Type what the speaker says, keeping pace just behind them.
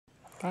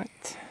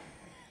Right.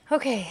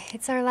 Okay,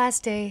 it's our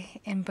last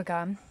day in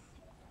Bagan.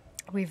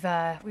 We've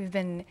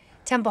been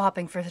temple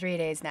hopping for 3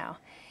 days now,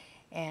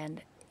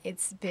 and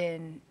it's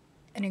been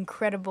an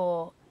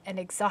incredible and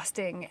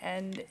exhausting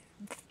and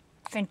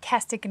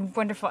fantastic and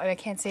wonderful. I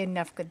can't say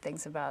enough good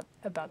things about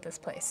this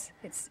place.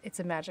 It's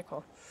a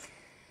magical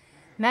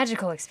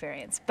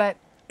experience. But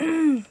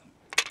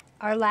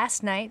our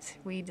last night,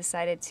 we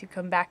decided to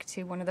come back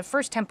to one of the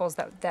first temples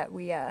that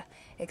we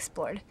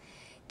explored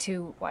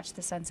to watch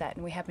the sunset,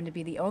 and we happen to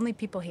be the only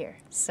people here,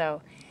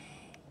 so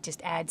it just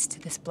adds to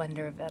the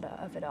splendor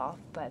of it all.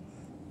 But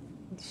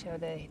show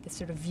the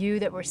sort of view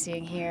that we're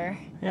seeing here.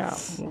 Yeah,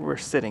 we're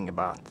sitting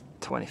about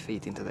 20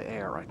 feet into the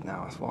air right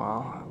now as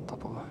well, on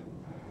top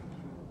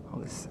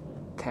of this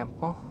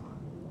temple,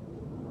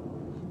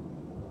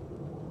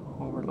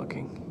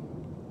 overlooking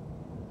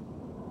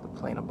the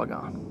plain of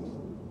Bagan.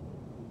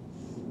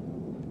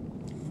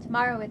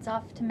 Tomorrow it's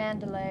off to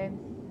Mandalay,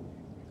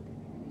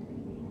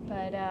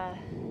 but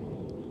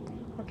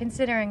we're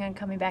considering on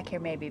coming back here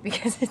maybe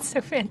because it's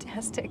so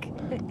fantastic.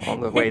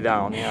 On the way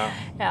down, yeah.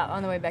 Yeah,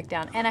 on the way back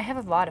down. And I have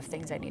a lot of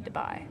things I need to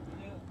buy.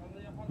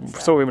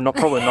 So we're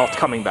probably not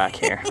coming back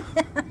here,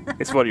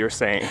 is what you're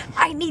saying.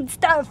 I need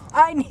stuff!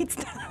 I need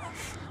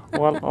stuff!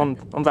 Well,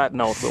 on that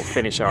note, we'll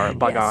finish our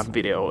Bagan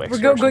video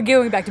excursion. We're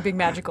going back to being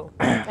magical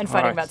and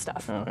fighting about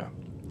stuff. Oh, yeah.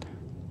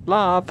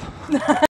 Love!